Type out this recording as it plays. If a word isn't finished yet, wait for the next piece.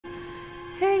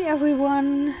Hey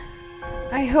everyone!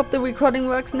 I hope the recording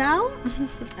works now.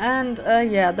 And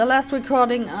yeah, the last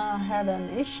recording had an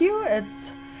issue. It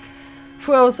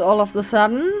froze all of the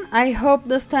sudden. I hope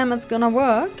this time it's gonna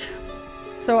work.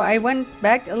 So I went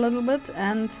back a little bit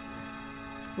and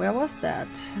where was that?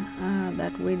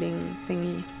 That reading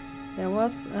thingy. There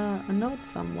was a note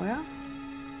somewhere.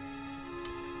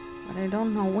 But I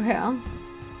don't know where.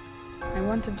 I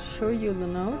wanted to show you the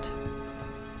note.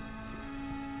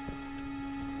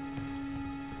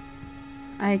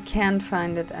 I can't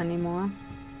find it anymore.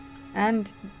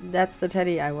 And that's the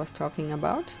teddy I was talking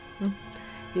about.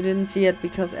 You didn't see it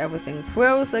because everything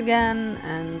froze again,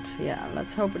 and yeah,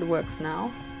 let's hope it works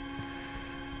now.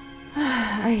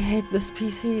 I hate this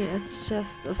PC, it's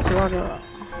just a struggle.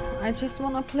 I just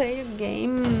want to play a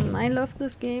game. I love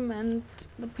this game and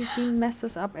the PC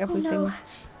messes up everything. Oh no,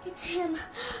 it's him.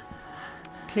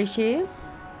 Cliché.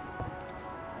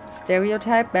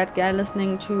 Stereotype, bad guy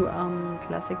listening to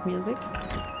classic music.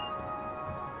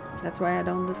 That's why I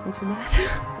don't listen to that.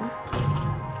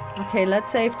 Okay, let's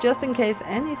save just in case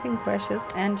anything crashes.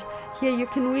 And here you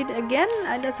can read again.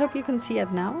 Let's hope you can see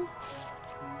it now.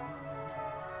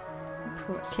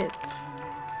 Poor kids.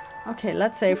 Okay,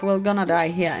 let's save. We're gonna die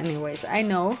here anyways. I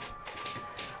know.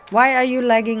 Why are you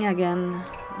lagging again?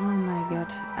 Oh my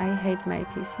god. I hate my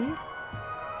PC.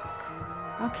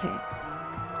 Okay.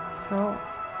 So...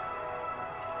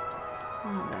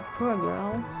 oh, that poor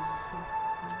girl.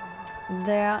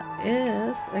 There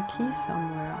is a key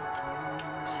somewhere.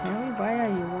 Sherry, why are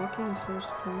you walking so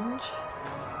strange?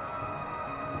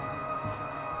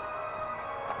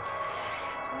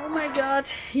 Oh my god,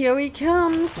 here he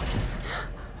comes.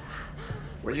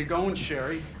 Where you going,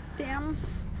 Sherry? Damn,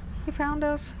 he found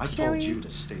us. I Sherry. told you to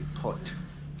stay put.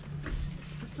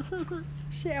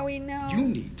 Sherry, no. You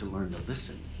need to learn to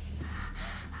listen.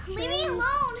 Leave me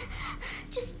alone.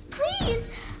 Just please.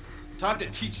 Time to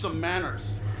teach some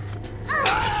manners.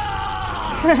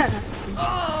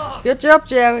 Good job,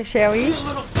 Sherry.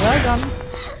 Well done.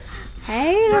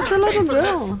 Hey, that's a little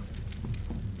girl.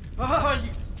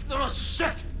 You little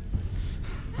shit!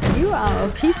 You are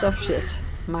a piece of shit,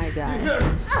 my guy.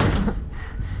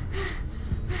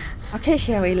 Okay,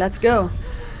 Sherry, let's go.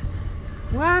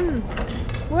 Run!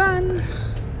 Run!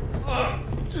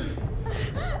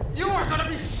 You are gonna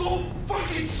be so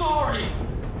fucking sorry!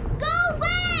 Go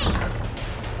away!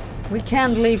 We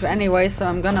can't leave anyway, so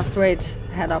I'm gonna straight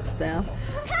head upstairs.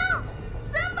 Help!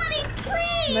 Somebody,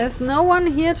 please! There's no one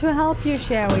here to help you,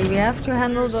 Sherry. We have to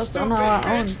handle this on our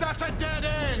own. Bitch, that's a dead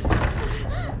end!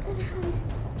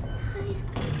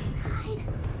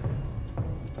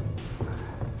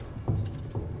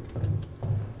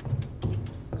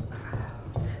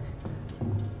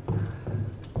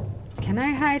 Can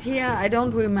I hide here? I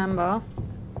don't remember.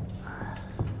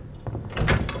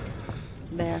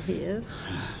 There he is.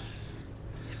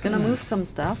 He's gonna move some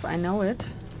stuff, I know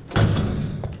it.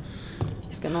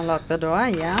 He's gonna lock the door,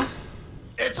 yeah.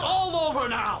 It's all over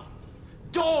now!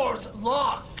 Door's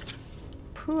locked!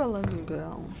 Poor little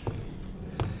girl.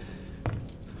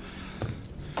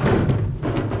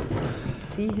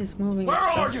 See, he's moving Where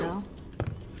stuff are you? now.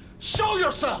 Show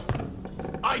yourself!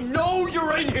 I know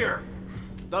you're in here!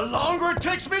 The longer it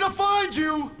takes me to find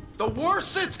you, the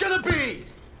worse it's gonna be!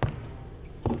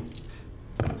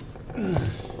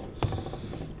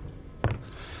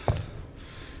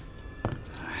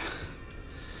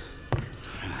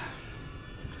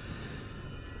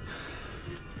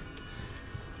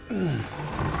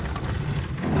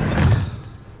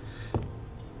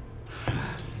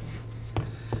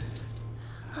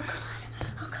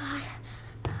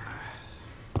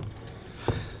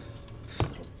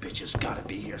 Bitch gotta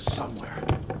be here somewhere.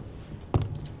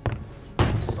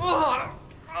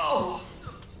 Oh,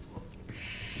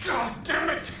 God damn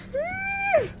it!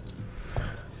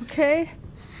 Okay.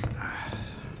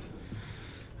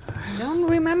 I don't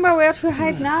remember where to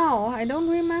hide now. I don't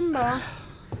remember.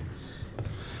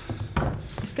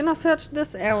 He's gonna search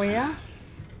this area.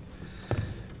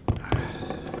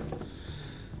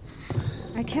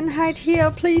 I can hide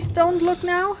here. Please don't look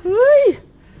now. Whee!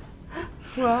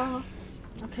 Wow.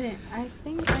 Okay, I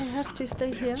think I have to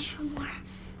stay here. No more.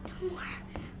 No more.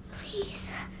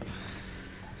 Please.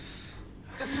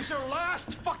 This is your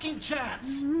last fucking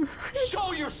chance!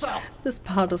 Show yourself! This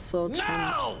part is so tense.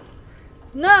 Now!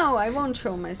 No, I won't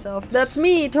show myself. That's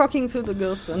me talking to the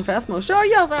ghosts in Phasmo. Show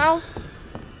yourself!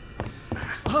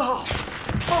 Oh,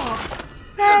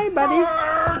 Hey, buddy.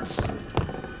 birds!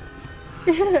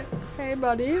 Hey,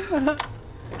 buddy.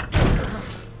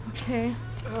 Okay.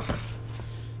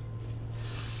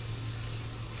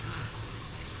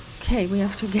 Okay, we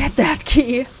have to get that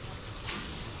key.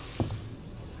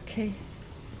 Okay.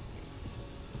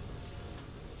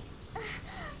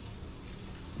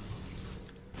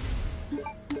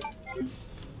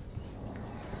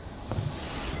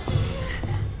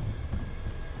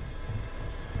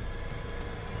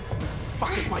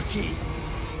 fuck is my key?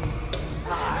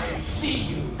 I see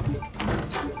you.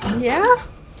 Yeah?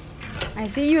 I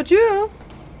see you too.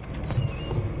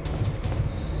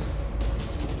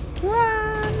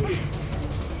 Run!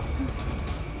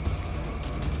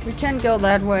 We can't go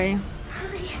that way.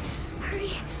 Hurry,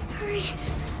 hurry, hurry.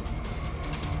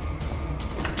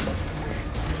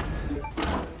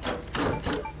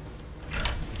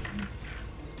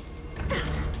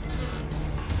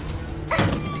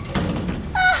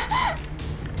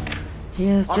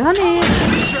 Here's Johnny.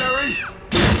 Sherry!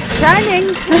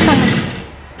 Shining!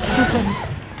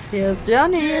 Here's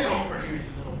Johnny. Get over here, you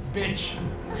little bitch!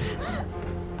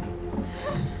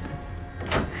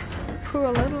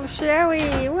 Poor little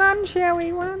Sherry. One,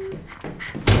 Sherry, one.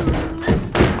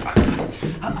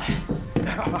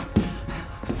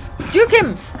 Juke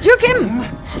him! Juke him!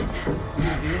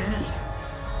 Yes.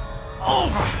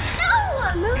 Over!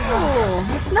 No,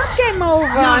 it's not game over.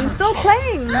 I'm still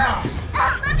playing. Let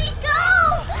me go!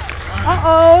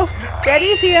 Uh-oh.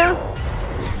 Daddy's here.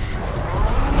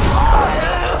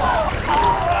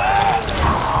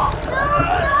 No,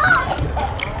 stop!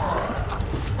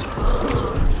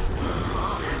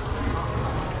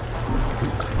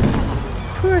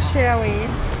 Poor Sherry.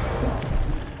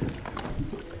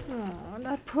 Oh,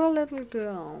 that poor little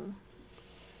girl.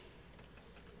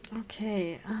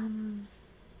 Okay,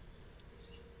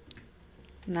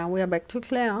 now we are back to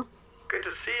Claire. Good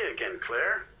to see you again,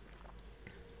 Claire.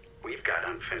 We've got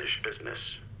unfinished business.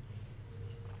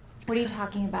 What are you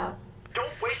talking about? Don't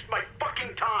waste my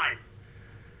fucking time!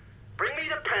 Bring me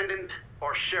the pendant,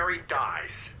 or Sherry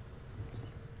dies.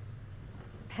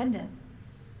 Pendant?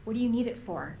 What do you need it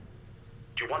for?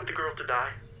 Do you want the girl to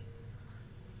die?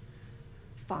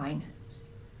 Fine.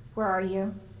 Where are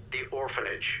you? The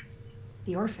orphanage.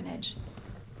 The orphanage.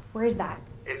 Where is that?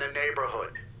 In the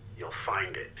neighborhood. You'll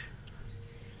find it.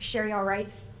 Is Sherry all right?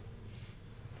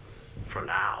 For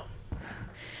now.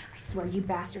 I swear, you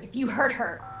bastard, if you hurt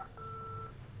her.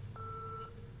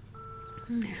 Are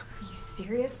you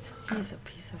serious? He's a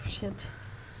piece of shit.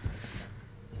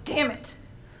 Damn it!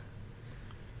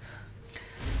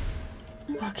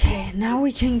 Okay, now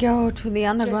we can go to the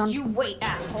underground. Just you wait,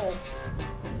 asshole.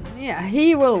 Yeah,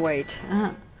 he will wait.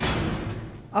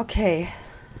 Okay.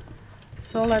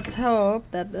 So let's hope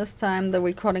that this time the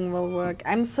recording will work.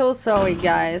 I'm so sorry,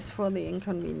 guys, for the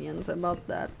inconvenience about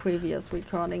that previous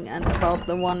recording and about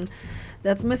the one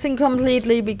that's missing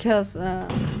completely because...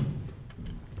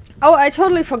 Oh, I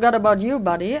totally forgot about you,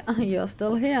 buddy. You're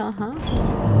still here, huh?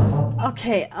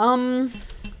 Okay,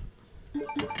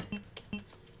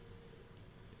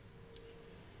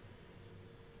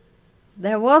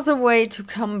 there was a way to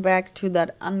come back to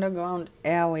that underground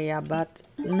area, but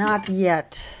not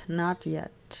yet. Not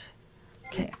yet.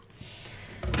 Okay.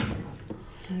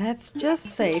 Let's just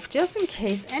save, just in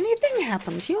case anything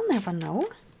happens. You'll never know.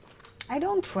 I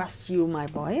don't trust you, my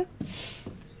boy.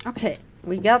 Okay,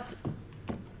 we got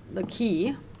the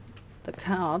key. The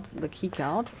key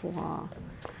card for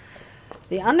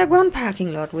the underground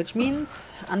parking lot, which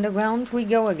means underground we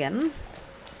go again.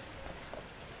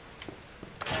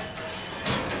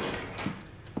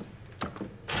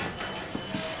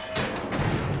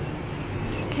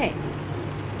 Okay.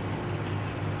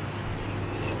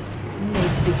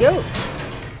 Let's go.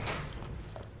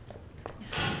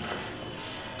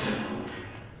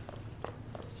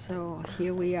 So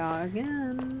here we are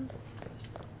again.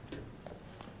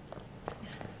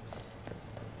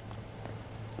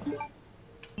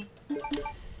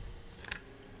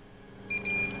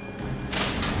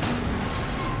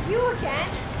 You again?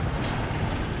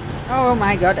 Oh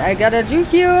my god, I gotta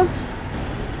juke you.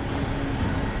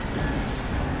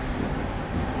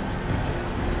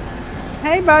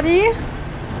 Hey, buddy.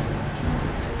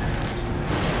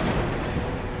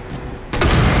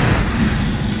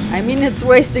 I mean, it's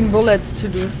wasting bullets to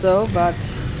do so, but...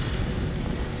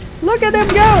 Look at him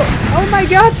go! Oh my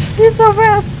god, he's so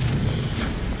fast!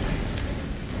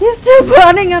 He's still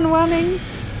running and running.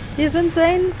 He's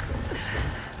insane.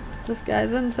 This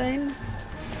guy's insane.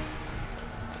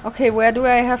 Okay, where do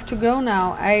I have to go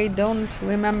now? I don't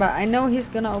remember. I know he's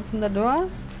gonna open the door.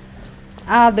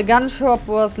 Ah, the gun shop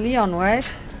was Leon,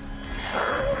 right?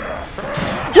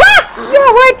 Ah!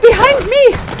 You're right behind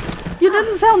me! You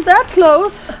didn't sound that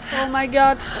close. Oh my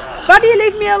god. Buddy,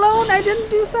 leave me alone. I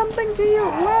didn't do something to you.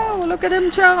 Wow, look at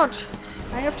him charge.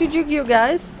 I have to juke you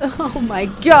guys. Oh my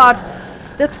god.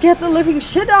 That scared the living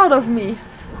shit out of me.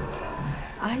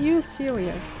 Are you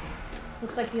serious?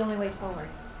 Looks like the only way forward.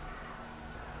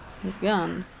 He's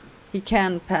gone. He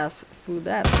can pass through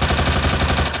that.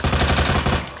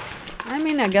 I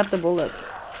mean, I got the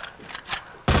bullets.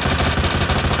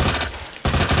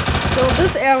 So So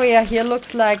this area here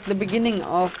looks like the beginning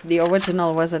of the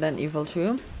original Resident Evil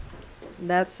 2.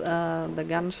 That's the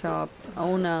gun shop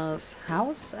owner's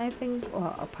house, I think,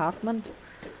 or apartment.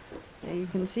 There you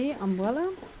can see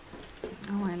Umbrella.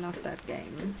 Oh, I love that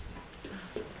game.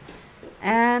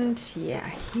 And yeah,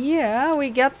 here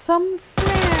we got some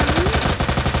friends.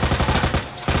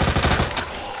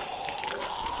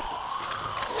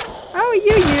 Oh,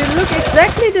 you look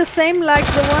exactly the same like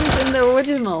the ones in the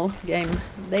original game.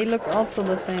 They look also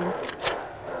the same.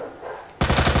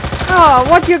 Oh,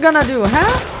 what you gonna do,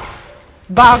 huh?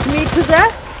 Bark me to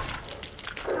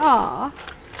death? Aw.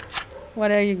 What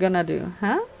are you gonna do,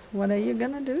 huh? What are you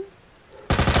gonna do?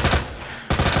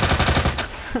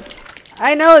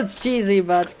 I know it's cheesy,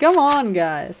 but come on,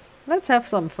 guys. Let's have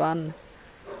some fun.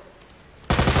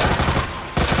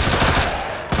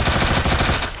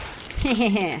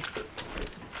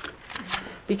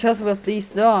 Because with these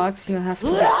dogs, you have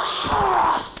to...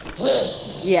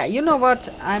 Yeah, you know what?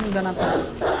 I'm gonna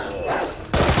pass.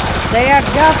 They are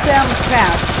goddamn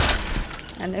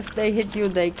fast. And if they hit you,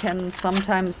 they can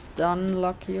sometimes stun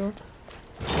lock you.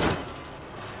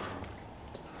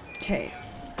 Okay.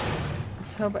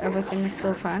 Let's hope everything is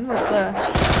still fine with the...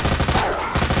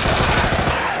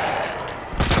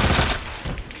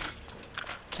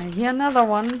 I hear another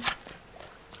one.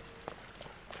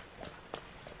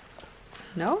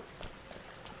 No?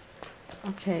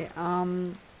 Okay,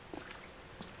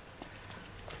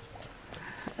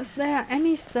 is there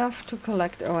any stuff to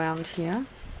collect around here?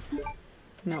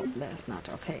 No, there's not.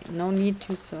 Okay, no need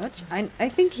to search. I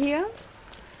think here.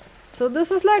 So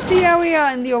this is like the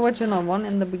area in the original one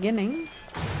in the beginning.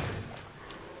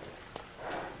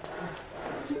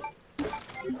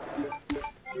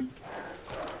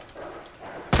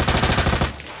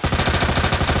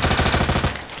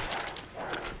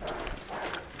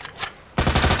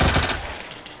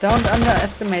 Don't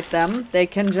underestimate them. They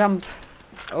can jump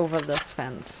over this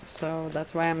fence. So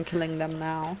that's why I'm killing them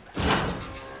now.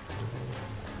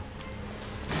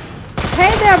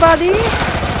 Hey there, buddy!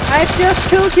 I've just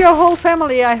killed your whole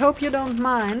family. I hope you don't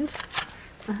mind.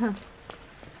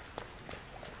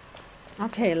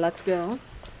 Okay, let's go.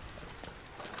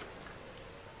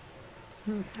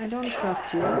 I don't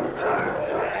trust you.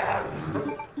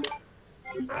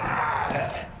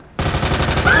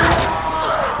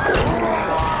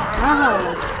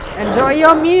 Enjoy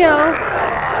your meal.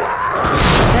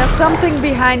 There's something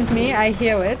behind me. I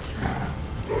hear it.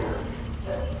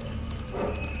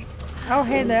 Oh,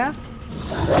 hey there.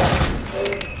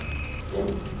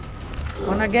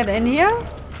 Wanna get in here?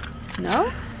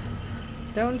 No?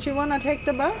 Don't you wanna take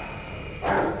the bus?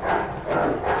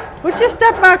 Would you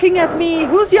stop barking at me?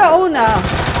 Who's your owner?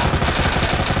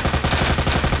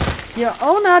 Your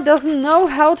owner doesn't know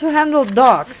how to handle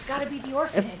dogs. It's gotta be the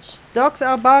orphanage. If dogs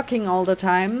are barking all the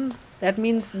time, that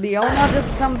means the owner did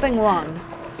something wrong.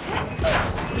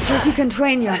 Because you can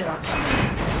train your dog.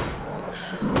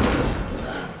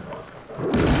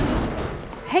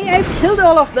 Hey, I've killed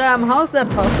all of them. How's that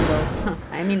possible?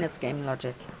 I mean, it's game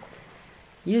logic.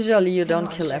 Usually you don't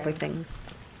kill everything.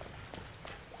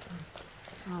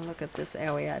 Oh, look at this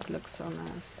area. It looks so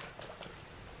nice.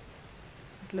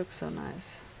 It looks so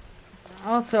nice.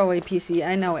 Oh, sorry, PC.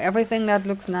 I know. Everything that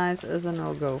looks nice is a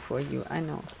no-go for you. I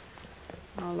know.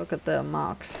 Oh, look at the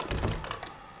marks.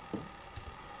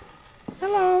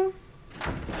 Hello.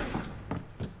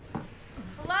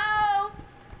 Hello?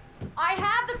 I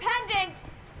have the pendant!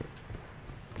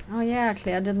 Oh, yeah,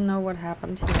 Claire didn't know what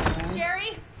happened here, right?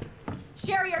 Sherry?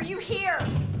 Sherry, are you here?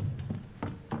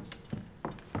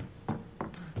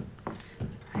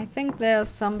 I think there's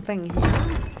something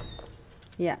here.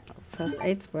 Yeah, first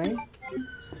aid spray.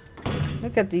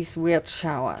 Look at these weird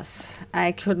showers.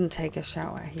 I couldn't take a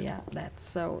shower here. That's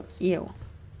so ew.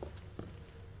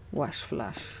 Wash,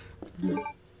 flush.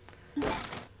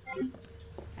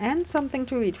 And something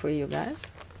to eat for you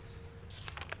guys.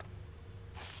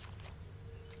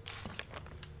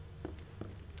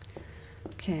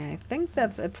 Okay, I think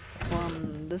that's it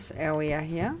from this area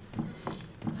here.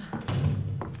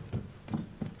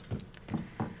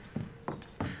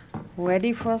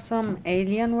 Ready for some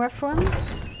alien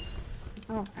reference?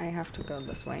 Oh, I have to go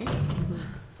this way.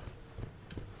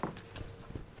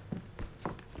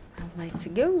 Let's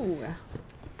go.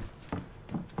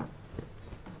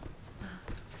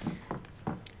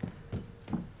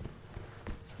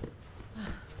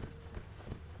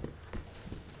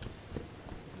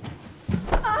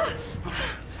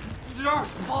 Your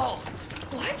fault.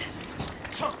 What?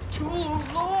 Took too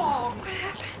long. What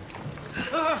happened?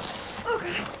 Oh,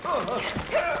 God.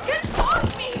 Get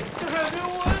off me!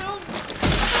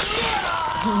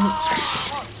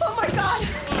 Oh, my God.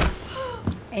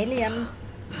 Alien.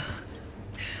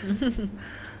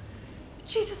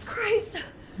 Jesus Christ!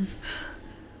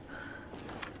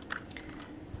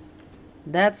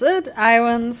 That's it,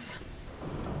 Irons.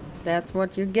 That's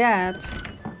what you get.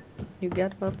 You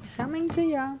get what's coming to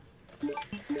you.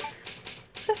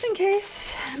 Just in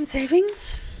case, I'm saving.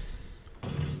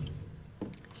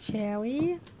 Shall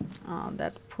we? Oh,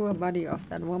 that poor body of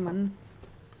that woman.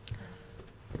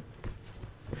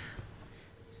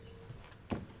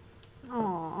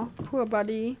 Oh, poor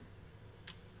body.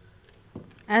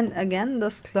 And again,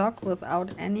 this clock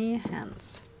without any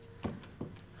hands.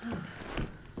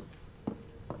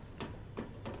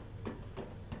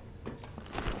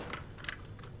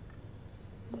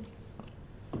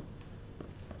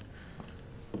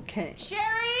 Okay.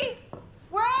 Sherry!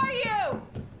 Where are you?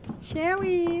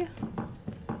 Sherry!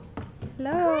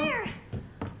 Hello? Claire!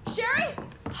 Sherry!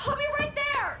 I'll be right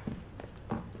there!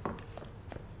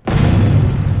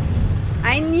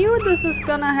 I knew this is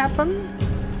gonna happen,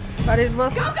 but it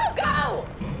was... Go, go, go!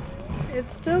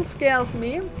 It still scares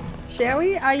me.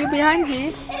 Sherry, are you behind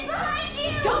me? It's behind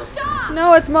you! Don't stop!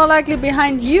 No, it's more likely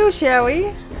behind you,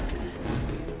 Sherry.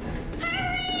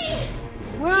 Hurry!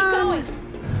 Run. Keep going!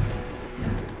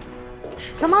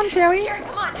 Come on, Sherry. Sherry,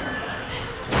 come on!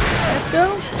 Let's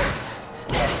go.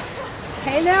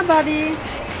 Hey there, buddy.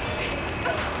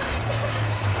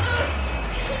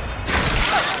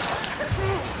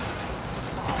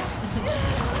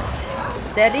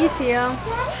 Daddy's here.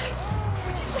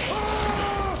 What'd you say?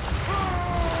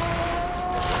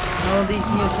 All these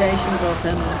mutations of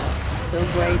him. So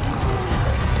great.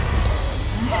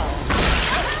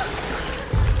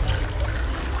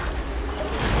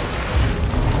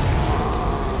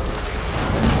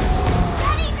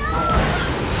 Daddy, no!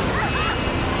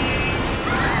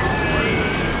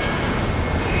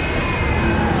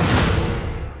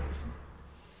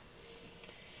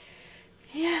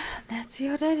 Yeah, that's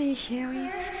your daddy, Sherry.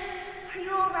 Are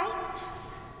you alright?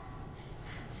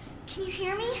 Can you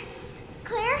hear me?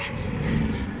 Claire?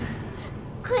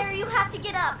 Claire, you have to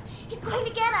get up. He's going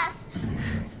to get us.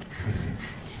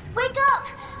 Wake up!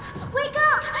 Wake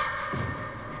up!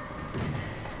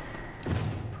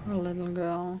 Poor little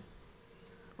girl.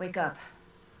 Wake up.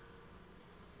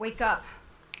 Wake up.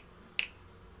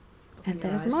 And Your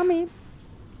there's eyes. mommy.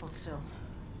 Hold still.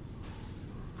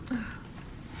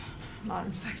 Not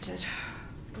infected.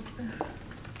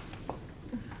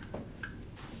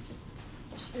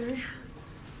 Sherry?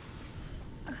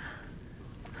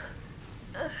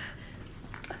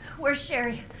 Where's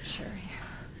Sherry?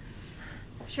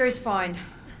 Sherry's fine.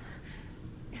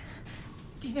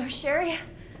 Do you know Sherry?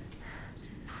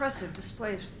 Impressive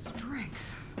display of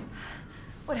strength.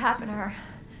 What happened to her?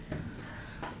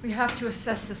 We have to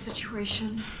assess the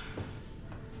situation.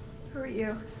 Who are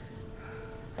you?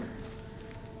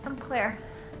 I'm Claire.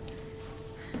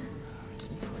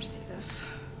 Didn't foresee this.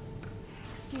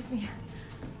 Excuse me.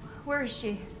 Where is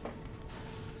she?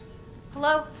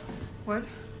 Hello? What?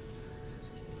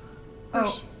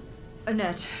 Where's Oh,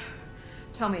 Annette.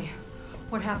 Tell me,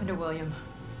 what happened to William?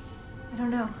 I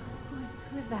don't know.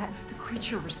 Who's that? The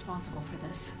creature responsible for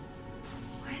this.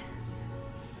 What?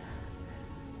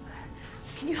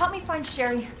 Can you help me find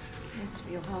Sherry? Seems to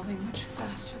be evolving much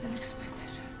faster than expected.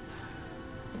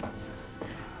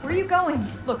 Where are you going?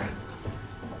 Look,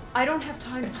 I don't have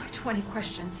time to play 20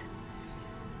 questions.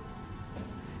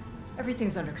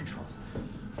 Everything's under control.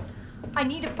 I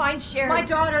need to find Sherry. My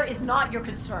daughter is not your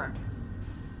concern.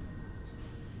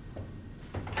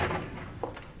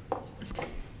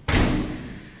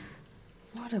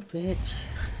 What a bitch.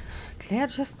 Claire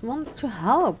just wants to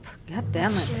help. God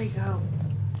damn it. Sherry, go.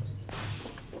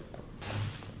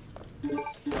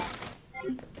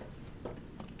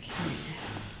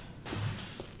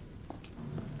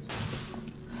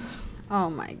 Oh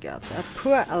my god, that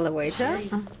poor elevator.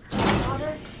 Sherry's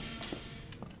daughter?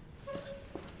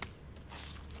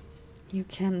 You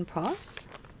can pause.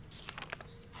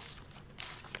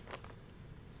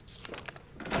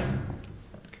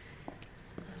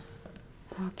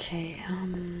 Okay,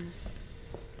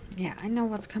 yeah, I know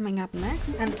what's coming up next,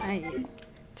 and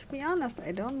to be honest,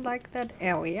 I don't like that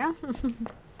area.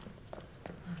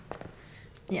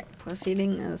 Yeah,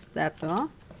 proceeding is that door.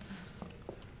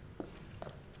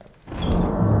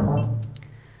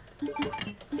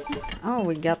 Oh,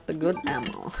 we got the good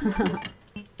ammo.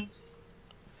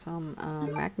 Some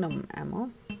magnum ammo.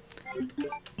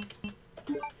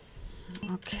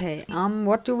 Okay,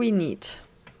 what do we need?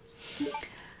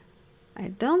 I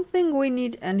don't think we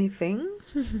need anything.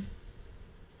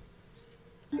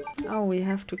 Oh, we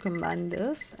have to combine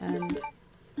this and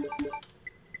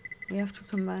we have to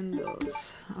combine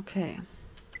those. Okay.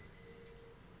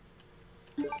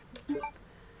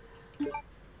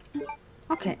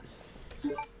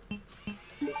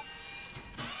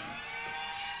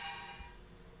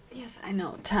 Yes, I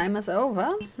know. Time is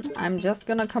over. I'm just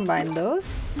gonna combine those.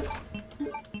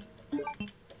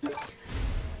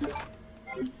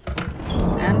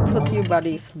 And put you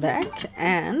buddies back.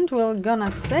 And we're gonna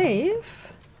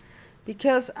save.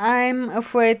 Because I'm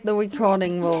afraid the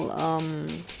recording will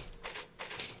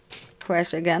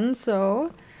crash again.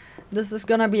 So this is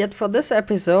gonna be it for this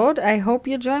episode. I hope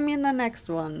you join me in the next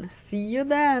one. See you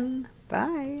then.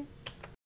 Bye.